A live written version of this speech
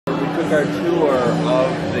our tour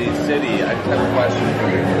of the city, I just have a question for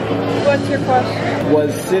you. What's your question?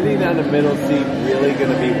 Was sitting on a middle seat really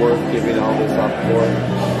going to be worth giving all this up for?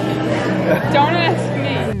 Don't ask me.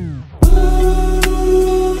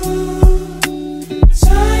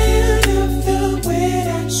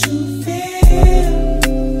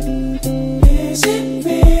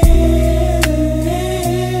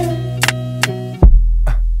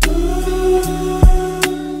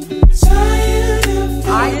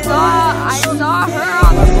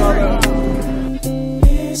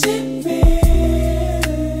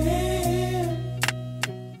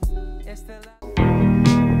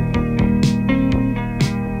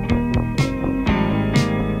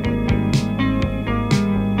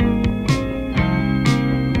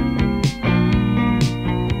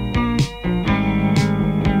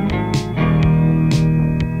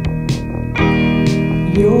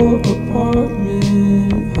 Your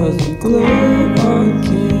apartment has a glow I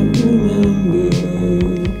can't remember.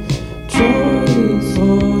 Try as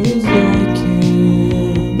hard as I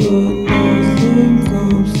can, but nothing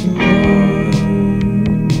comes to mind.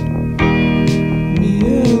 Me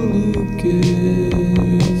and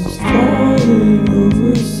Lucas falling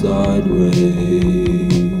over sideways.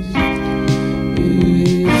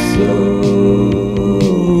 It's so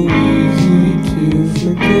easy to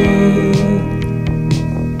forget.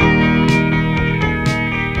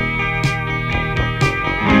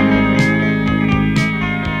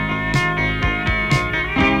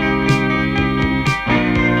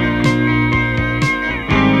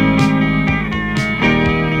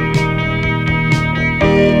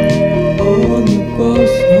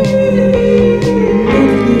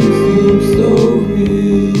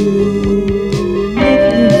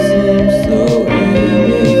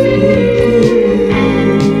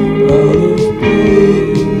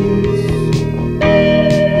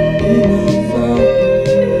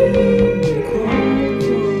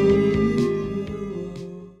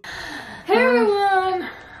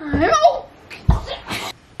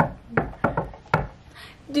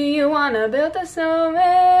 Do you wanna build a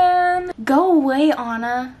snowman? Go away,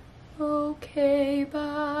 Anna. Okay,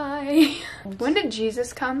 bye. When did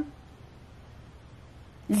Jesus come?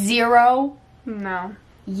 0. No.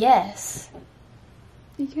 Yes.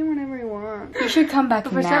 He can whenever he wants. You should come back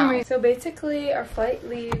But for now. some reason, so basically our flight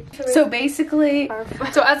leaves. So basically,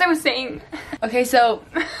 so as I was saying, okay, so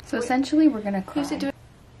essentially we're gonna cry. you should do it.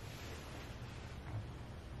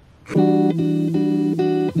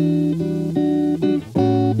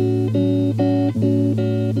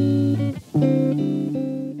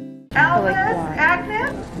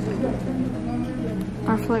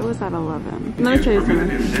 Our flight was at 11. Let me tell you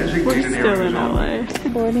something. We're still in LA.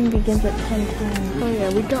 Boarding begins at 10:10. Oh yeah,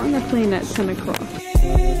 we got on the plane at 10 o'clock.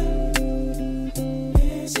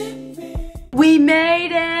 We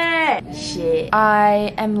made it! Shit.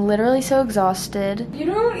 I am literally so exhausted. You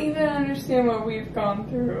don't even understand what we've gone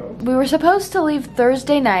through. We were supposed to leave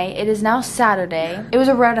Thursday night. It is now Saturday. It was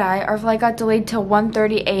a red eye. Our flight got delayed till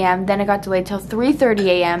 1:30 a.m. Then it got delayed till 3:30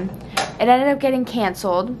 a.m. It ended up getting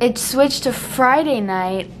canceled. It switched to Friday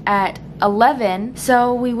night at 11.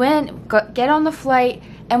 So we went, get on the flight,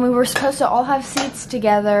 and we were supposed to all have seats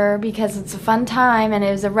together because it's a fun time and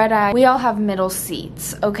it was a red eye. We all have middle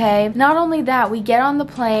seats, okay? Not only that, we get on the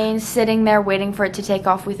plane, sitting there waiting for it to take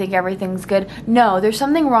off. We think everything's good. No, there's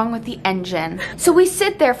something wrong with the engine. So we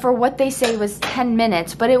sit there for what they say was 10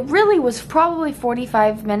 minutes, but it really was probably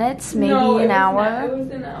 45 minutes, maybe an hour. It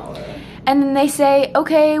was an hour. And then they say,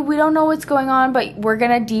 okay, we don't know what's going on, but we're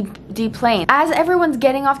gonna deplane. As everyone's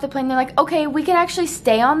getting off the plane, they're like, okay, we can actually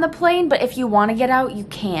stay on the plane, but if you wanna get out, you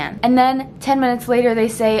can. And then 10 minutes later, they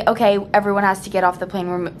say, okay, everyone has to get off the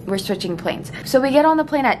plane, we're switching planes. So we get on the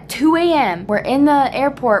plane at 2 a.m. We're in the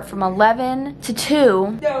airport from 11 to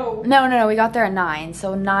 2. No, we got there at 9,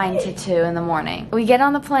 so 9 to 2 in the morning. We get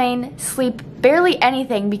on the plane, sleep barely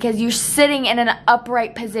anything because you're sitting in an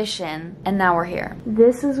upright position, and now we're here.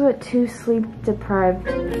 This is what 2 sleep-deprived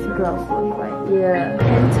girls look like. Yeah.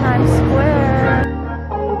 In Times Square.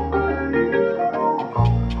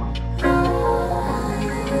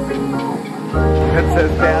 It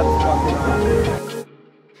says Dad's fucking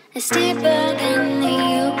It's deeper than the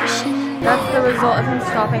ocean. That's the result of him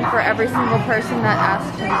stopping for every single person that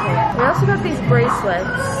asked him to. We also got these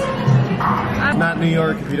bracelets. Not New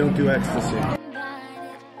York if you don't do ecstasy.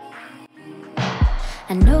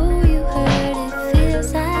 I know you heard it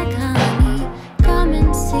feels like honey. Come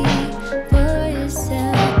and see for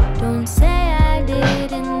yourself. Don't say I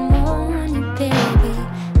didn't warn you, baby.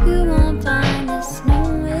 You won't find us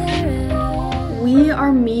nowhere else. We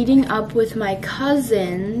are meeting meeting up with my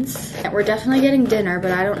cousins. We're definitely getting dinner, but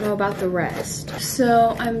I don't know about the rest.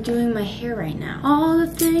 So I'm doing my hair right now. All the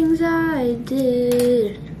things I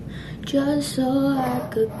did just so I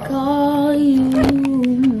could call you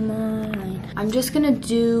mine. I'm just gonna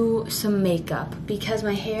do some makeup because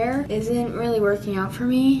my hair isn't really working out for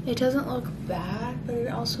me. It doesn't look bad, but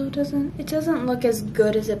it also doesn't look as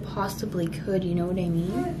good as it possibly could, you know what I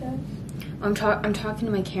mean? I'm talking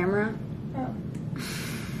to my camera. Oh.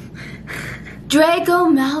 Draco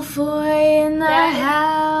Malfoy in the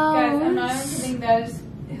house. Guys, I'm not even kidding. That is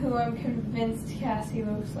who I'm convinced Cassie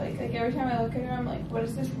looks like. Like every time I look at her, I'm like, what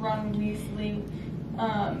is this Ron Weasley?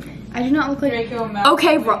 I do not look like Draco Malfoy.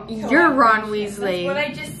 Okay, you're Ron Weasley. That's what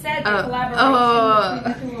I just said. The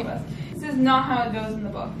collaboration between the two of us. This is not how it goes in the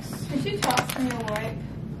books. Could you toss me a wipe,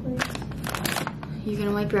 please? You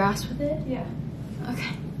gonna wipe your ass with it? Yeah.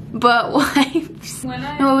 Okay. Butt wipes.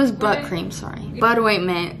 No, it was butt cream, sorry. Butt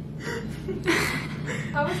ointment.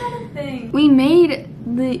 How was that a thing? We made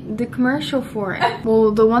the commercial for it.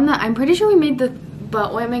 Well, the one that, I'm pretty sure we made the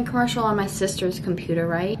butt ointment commercial on my sister's computer,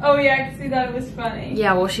 right? Oh yeah, I can see that. It was funny.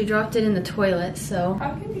 Yeah, well, she dropped it in the toilet, so.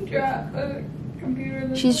 How can you drop a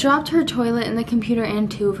computer? She's dropped her toilet in the computer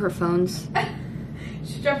and 2 of her phones.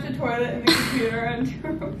 She dropped a toilet in the computer and 2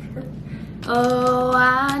 of her. Oh,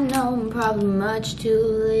 I know I'm probably much too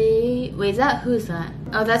late. Wait, who's that?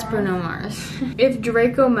 Oh, that's Bruno Mars. If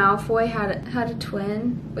Draco Malfoy had a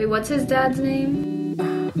twin. Wait, what's his dad's name?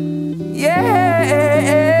 Yeah.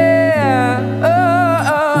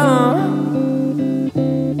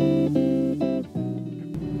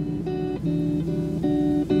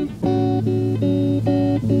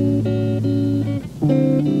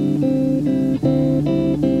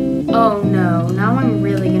 Oh no, now I'm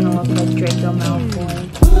really gonna look like Draco Malfoy.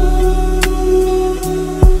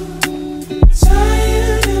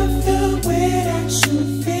 Tired of the way that you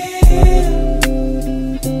feel.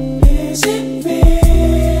 Is it real?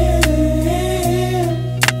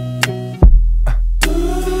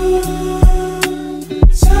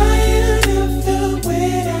 Tired of the way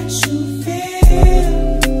that you feel.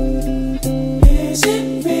 Is it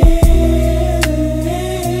real?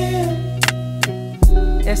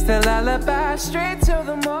 It's the lullaby straight till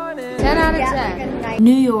the morning. 10 out of 10.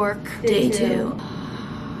 New York, day 2.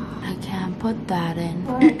 I can't put that in.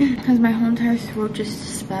 Because my whole entire throat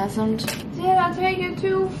just spasmed. Did I take it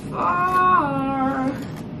too far?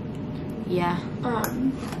 Yeah.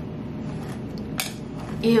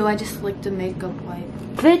 Ew, I just licked a makeup wipe.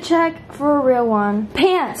 Fit check for a real one.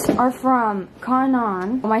 Pants are from Cotton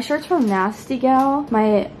On. My shirt's from Nasty Gal.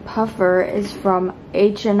 My puffer is from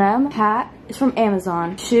H&M. Hat is from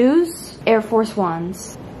Amazon. Shoes, Air Force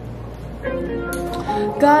Ones.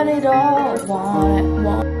 Got it all, want it,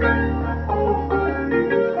 want it.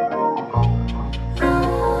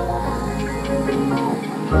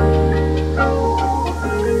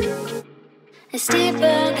 It's deeper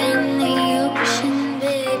than the ocean,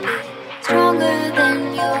 baby. Stronger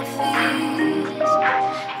than your fears.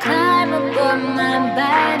 Climb above my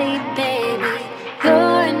body, baby.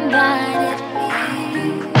 You're invited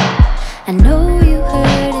here. I know you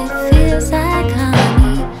heard it feels like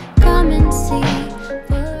honey. Come and see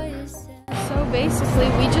for yourself. So basically,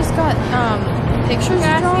 we just got pictures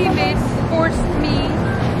drawn. Cassie forced me.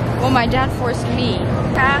 Well, my dad forced me.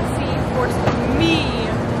 Cassie forced me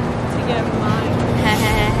to get mine.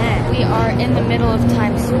 We are in the middle of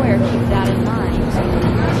Times Square. Keep that in mind.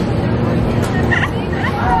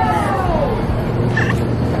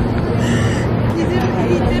 He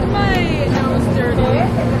did my nose dirty.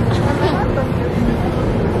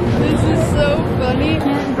 This is so funny. I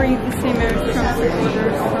can't breathe the same air as Trump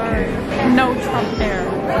supporters. Sorry. No Trump air.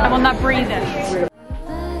 I will not breathe it.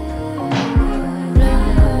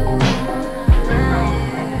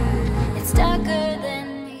 It's darker than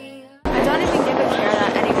the I don't even give a care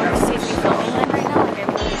that anyone sees me filming them right now. Like,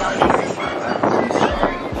 I really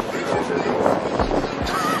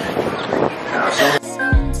don't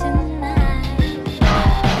sun tonight.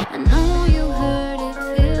 I know you heard it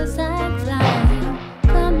feels like flying.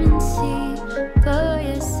 Come and see for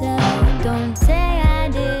yourself. Don't say I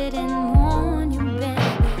didn't warn you, baby.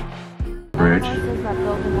 Bridge. That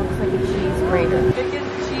building looks like a cheese grater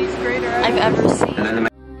Biggest cheese grater I've ever seen.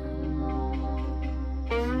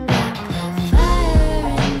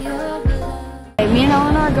 Fire in your blood. Me and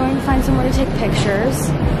Eleanor are going to find somewhere to take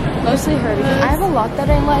pictures. Mostly her because I have a lot that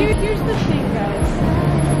I like. Here's the thing, guys.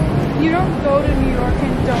 You don't go to New York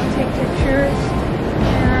and don't take pictures.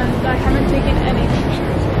 And I haven't taken any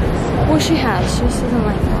pictures. Well, she has. She just doesn't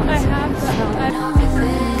like them. I have So. that.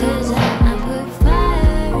 Cause I put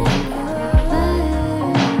fire in your blood.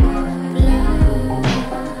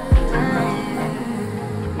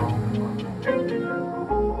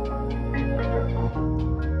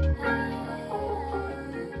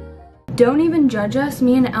 don't even judge us.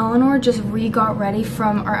 Me and Eleanor just got ready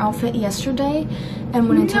from our outfit yesterday and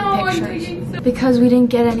went and took pictures because we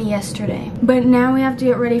didn't get any yesterday. But now we have to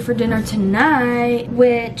get ready for dinner tonight,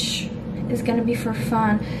 which is gonna be for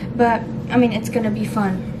fun. But I mean, it's gonna be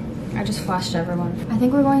fun. I just flashed everyone. I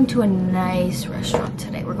think we're going to a nice restaurant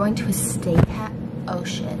today. We're going to a steakhouse. Oh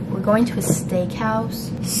shit. We're going to a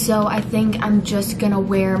steakhouse. So I think I'm just gonna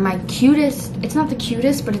wear my cutest, it's not the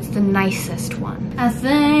cutest, but it's the nicest one. I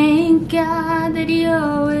thank God that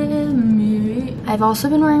you're with me. I've also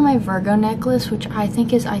been wearing my Virgo necklace, which I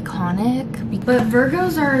think is iconic. But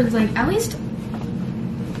Virgos are like, at least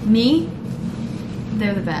me,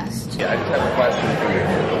 they're the best. Yeah, I just have a question for you.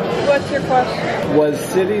 What's your question? Was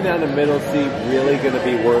sitting on a middle seat really going to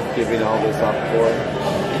be worth giving all this up for?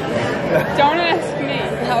 Don't ask me.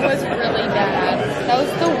 That was really bad. That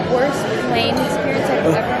was the worst plane experience I've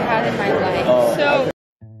ever had in my life. Oh, So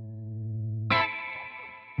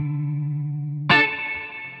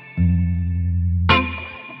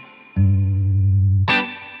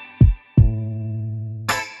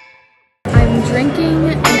I'm drinking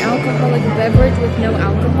an alcoholic beverage with no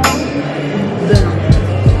alcohol. Boom.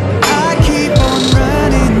 I keep on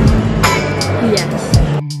running, Yes.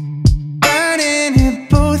 burning at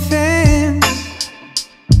both ends.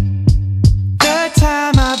 The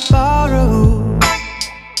time I borrow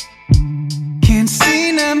can't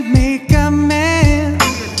seem to make amends.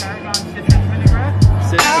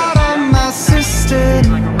 Out of my system,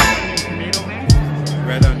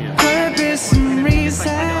 purpose and reason.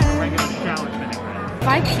 If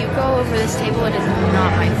I puke all over this table, it is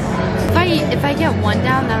not my fault. If I get one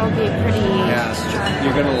down, that'll be pretty yeah,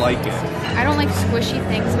 you're going to like it. I don't like squishy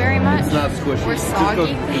things very much. It's not squishy. Or Just soggy go-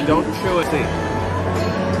 things. Don't chew it.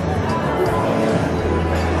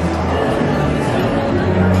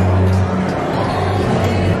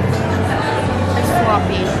 It's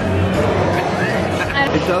floppy.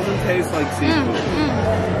 It doesn't taste like seafood.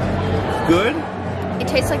 Good? It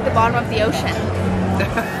tastes like the bottom of the ocean.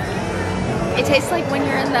 It tastes like when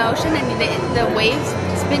you're in the ocean and the waves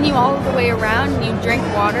spin you all the way around and you drink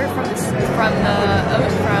water from the sea, from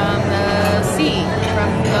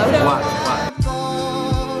the ocean. What?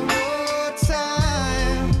 Borrow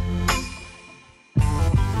time.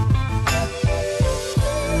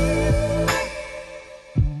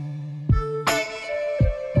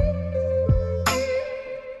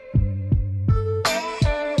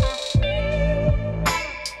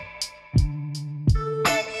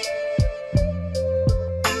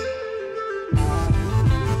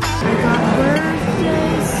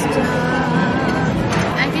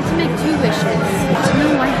 I get to make 2 wishes. No,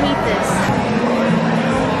 I hate this.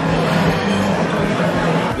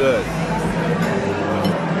 Good.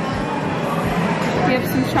 we have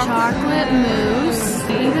some Chocolate mousse. I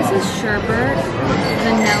think this is sherbet,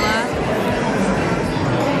 vanilla.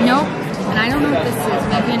 Nope. And I don't know what this is.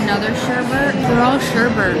 Maybe another sherbet. They're all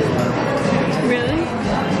sherbet. Really?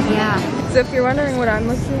 Yeah. So if you're wondering what I'm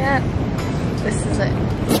looking at, This is it.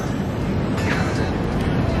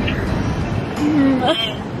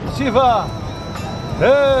 Спасибо.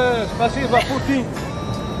 Спасибо, Putin.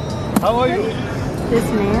 How are you? This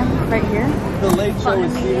man right here. The late show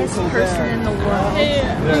is here Funniest person in the world.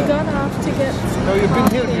 we got off to get So you've been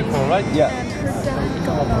here before, right? Yeah. and her dad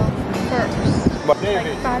got off first. But,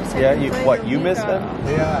 David. 5 seconds yeah, later, what, you we missed got him? off.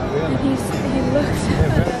 Yeah, really. He looks at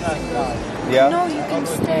Very us. nice guy. Yeah? No, you can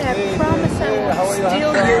stay. I promise I How are won't you?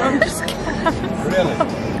 steal you. I'm just kidding. Really?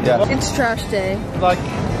 Yeah. It's trash day. Like,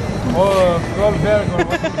 Goldberg or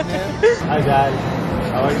what's his name? Hi guys.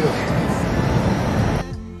 How are you?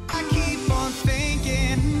 I keep on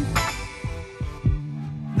thinking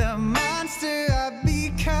the monster I've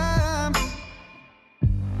become.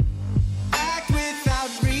 Act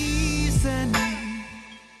without reason,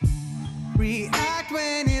 react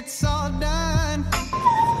when it's all done.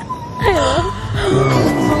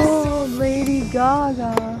 Oh, Lady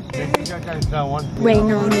Gaga.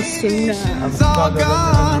 Waiting on the singer. It's all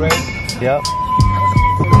gone. Yep.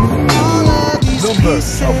 All of these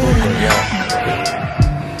pieces. Yeah.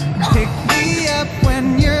 Pick me up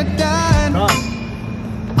when you're done.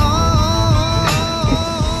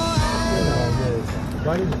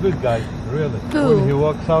 But he's a good guy, really. Who? When he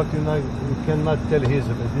walks out, you cannot tell this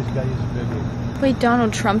guy is very. Wait,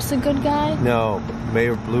 Donald Trump's a good guy? No,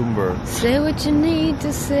 Mayor Bloomberg. Say what you need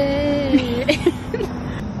to say.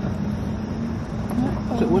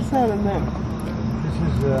 So what's that in there?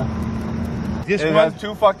 This It one. has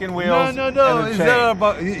 2 fucking wheels. No. and a It's chain. not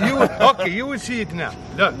about you. Okay, you will see it now.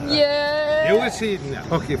 Look. Yeah. You will see it now.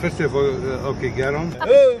 Okay, first of all, okay, get on.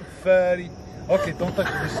 Oh, fatty. Okay, don't touch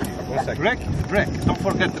this. 1 second. Break. Don't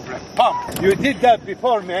forget the break. Pump. You did that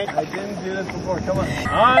before, man. I didn't do that before. Come on.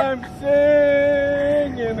 I'm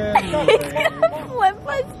singing in the rain. Flip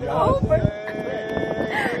us over.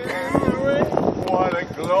 What a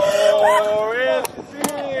glorious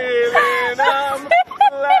feeling. I'm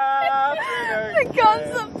clapping The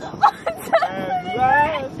concept of and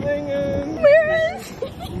laughing. Where is he?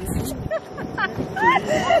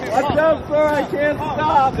 Watch out, sir. I can't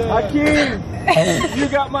stop. Hakeem, you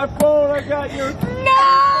got my phone. I got your...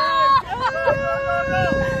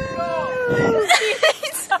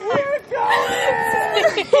 It's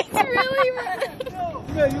really running.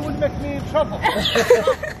 Yeah, you would make me in trouble.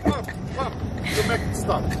 Come. You make it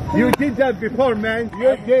stop. You did that before, man.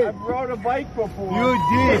 You did. I rode a bike before. You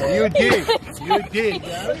did. You didn't take it.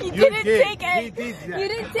 He did that. You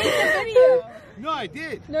didn't take the video. No, I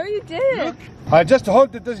did. No, you did. Look. I just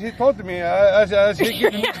hold it as he told me. As he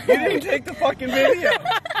gave me. You didn't take the fucking video.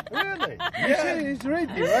 Really? Yeah. He's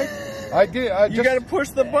ready, right? I did. You gotta push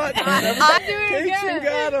the button. I'll do it Take again.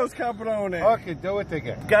 chingados, cabrone. Okay, do it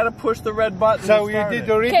again. Gotta push the red button. So to you start did it.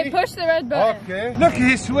 already? Okay, push the red button. Okay. Look,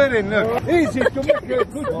 he's sweating. Look. Easy to make a good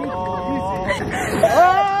video. Easy.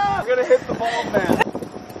 I'm gonna hit the ball, man.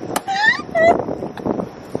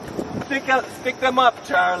 Stick them up,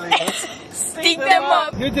 Charlie. Stick them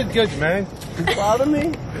up. You did good, man. You proud of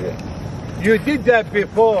me? You did that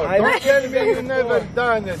before. I Don't did tell it me you before. never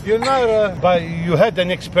done it. You're not but you had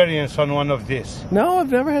an experience on one of these. No,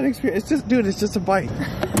 I've never had experience. It's just, dude, it's just a bike.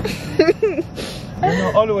 You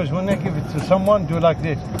know, always when I give it to someone, do like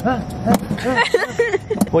this.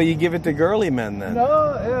 Well, you give it to girly men then.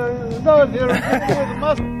 No, they're with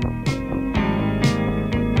muscle.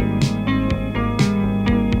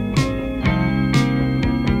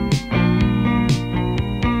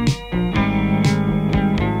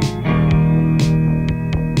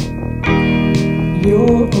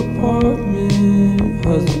 Your apartment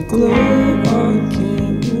has a glow I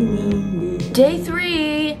can't remember. Day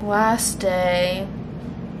 3, last day.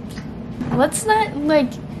 Let's not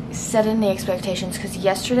set any expectations because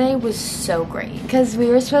yesterday was so great. Because we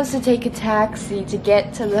were supposed to take a taxi to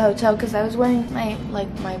get to the hotel because I was wearing my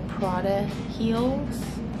Prada heels.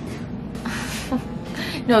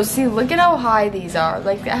 No, see, look at how high these are.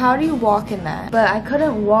 Like, how do you walk in that? But I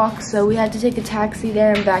couldn't walk, so we had to take a taxi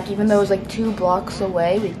there and back, even though it was like 2 blocks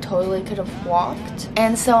away. We totally could have walked.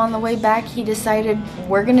 And so on the way back, he decided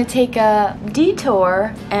we're gonna take a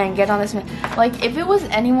detour and get on this. Like, if it was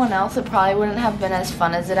anyone else, it probably wouldn't have been as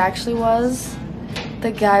fun as it actually was.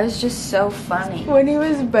 The guy was just so funny. When he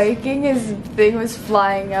was biking, his thing was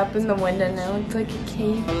flying up in the window and it looked like a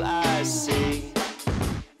cave. I see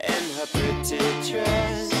in her pretty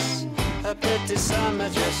dress, her pretty summer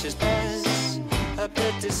dress is best, her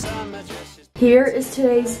pretty summer dress is. Here is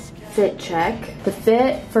today's fit check. The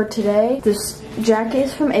fit for today, this jacket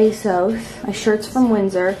is from ASOS, my shirt's from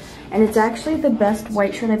Windsor, and it's actually the best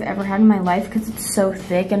white shirt I've ever had in my life because it's so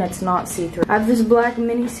thick and it's not see-through. I have this black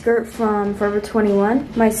mini skirt from Forever 21.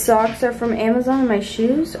 My socks are from Amazon and my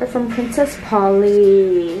shoes are from Princess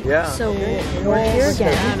Polly. Yeah. So we're here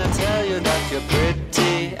again. Can I tell you that you're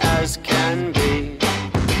pretty as can be?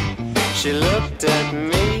 She looked at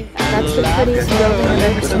me and That's the laughed prettiest at building her, I've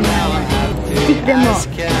ever but seen in now my I'm life. happy Stick them as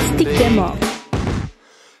up. can Stick be. them up.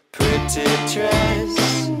 Pretty dress,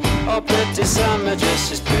 oh pretty summer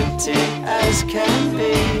dress, is pretty as can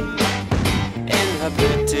be. In her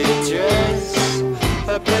pretty dress,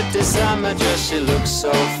 her pretty summer dress, she looks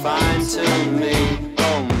so fine to me.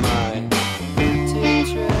 Oh my,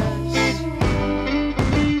 pretty dress,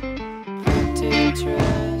 pretty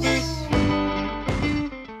dress.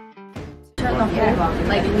 Turn the whole,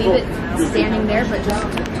 like leave it standing there, but just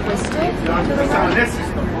twist it to the right.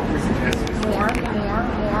 More.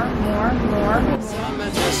 Summer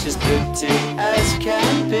dress is pretty as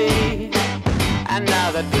can be. And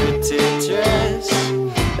now that pretty dress,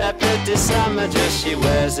 that pretty summer dress, she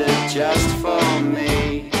wears it just for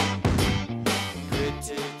me.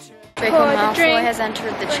 Pretty dress. Draco Malfoy has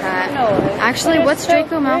entered the chat. Actually, what's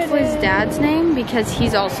Draco Malfoy's dad's name? Because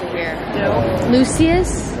he's also here.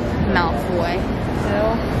 Lucius Malfoy.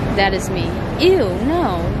 That is me. Ew,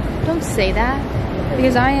 no. Don't say that.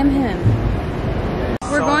 Because I am him.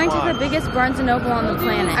 We're going to the biggest Barnes & Noble on the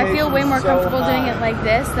planet. I feel way more comfortable doing it like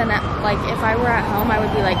this than like if I were at home. I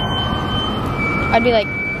would be like,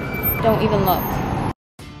 don't even look.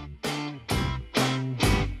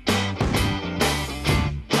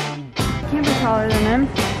 Can't be taller than him.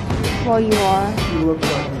 Well, you are. You look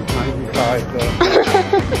like you're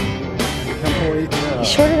 95, He's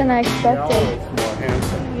shorter than I expected. more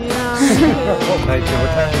handsome. Yeah. Thank you.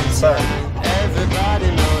 What time is it? Everybody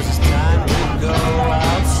knows it's time to go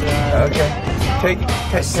outside. Okay.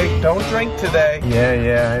 Take, don't drink today.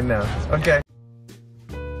 Yeah, I know. Okay.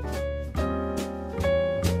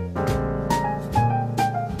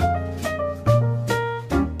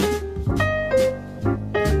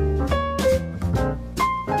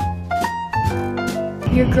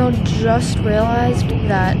 Your girl just realized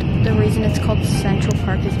that the reason it's called Central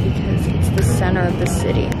Park is because it's the center of the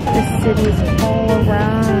city. The city is all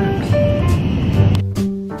around.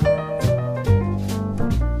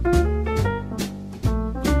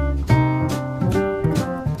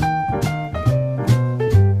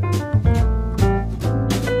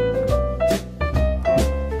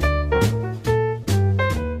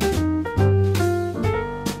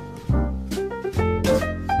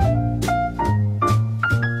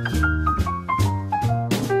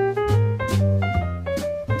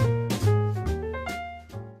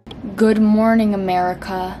 Good morning,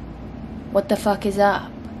 America. What the fuck is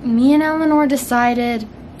up? Me and Eleanor decided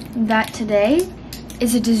that today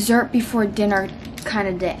is a dessert before dinner kind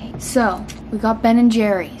of day. So, we got Ben and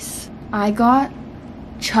Jerry's. I got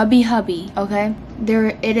Chubby Hubby, okay?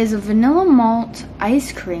 It is a vanilla malt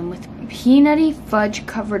ice cream with peanutty fudge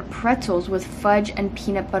covered pretzels with fudge and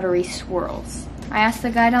peanut buttery swirls. I asked the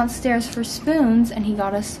guy downstairs for spoons and he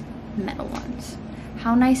got us metal ones.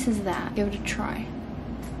 How nice is that? Give it a try.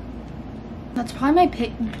 That's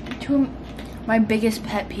probably my biggest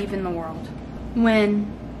pet peeve in the world.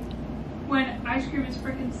 When ice cream is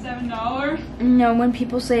freaking $7. No, when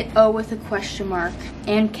people say O with a question mark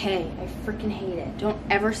and K. I freaking hate it. Don't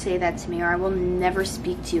ever say that to me or I will never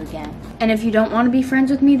speak to you again. And if you don't want to be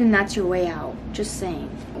friends with me, then that's your way out. Just saying.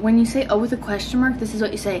 When you say O with a question mark, this is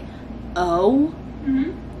what you say. O?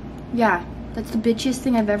 Mm-hmm. Yeah, that's the bitchiest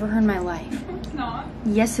thing I've ever heard in my life. It's not.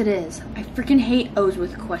 Yes, it is. I freaking hate O's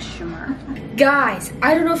with question mark. Guys,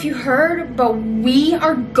 I don't know if you heard, but we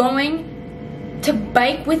are going to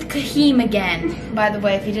bike with Kahim again. By the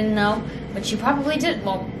way, if you didn't know, which you probably did,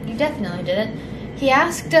 well, you definitely didn't. He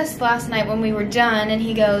asked us last night when we were done, and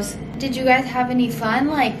he goes, did you guys have any fun?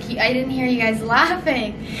 Like, I didn't hear you guys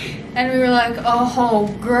laughing. And we were like, oh,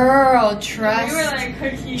 girl, trust. We were like,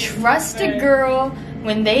 Cookie. Trust a girl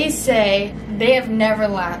when they say they have never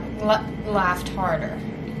laughed harder.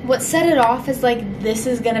 What set it off as like this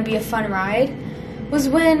is gonna be a fun ride was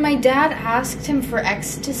when my dad asked him for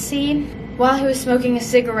ecstasy while he was smoking a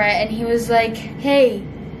cigarette, and he was like, hey,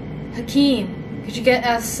 Hakeem, could you get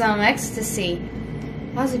us some ecstasy?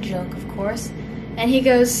 That was a joke, of course. And he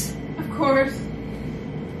goes, of course.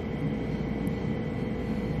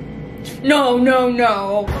 No, no,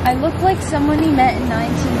 no. I look like someone he met in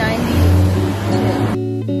 1990.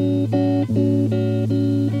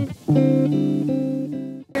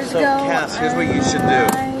 So, Cass, here's what you should do.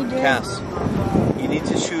 Cass, you need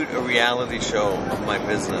to shoot a reality show of my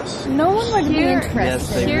business. No one would be interested.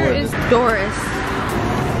 Yes, they Here would. is Doris.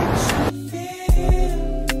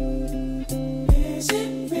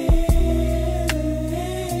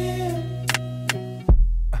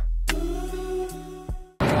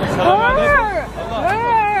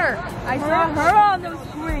 I saw her on the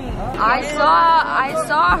screen. I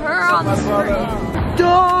saw her on the screen.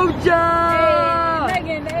 Doja! Hey,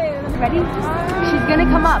 Megan, hey. Ready? She's gonna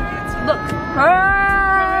come up. Look. Her!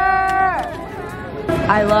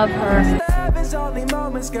 I love her. Love is only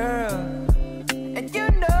moments, girl. And you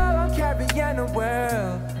know I'm carrying the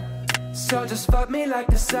world. So just fuck me like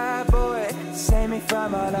the side boy. Save me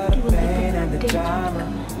from all of the pain and the drama.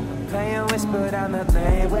 Playing whisper down the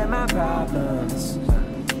lane with my problems.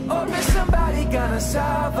 Or is somebody gonna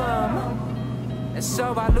solve them? And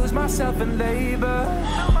so I lose myself in labor.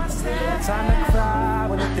 Time to cry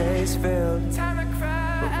when the day's filled.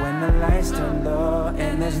 But when the lights turn low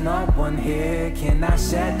and there's no one here, can I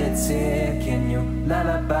shed a tear? Can you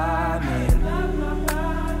lullaby me?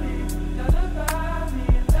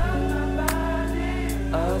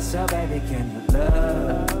 Oh, so baby, can you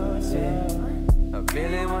love me? I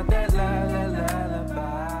really want that love.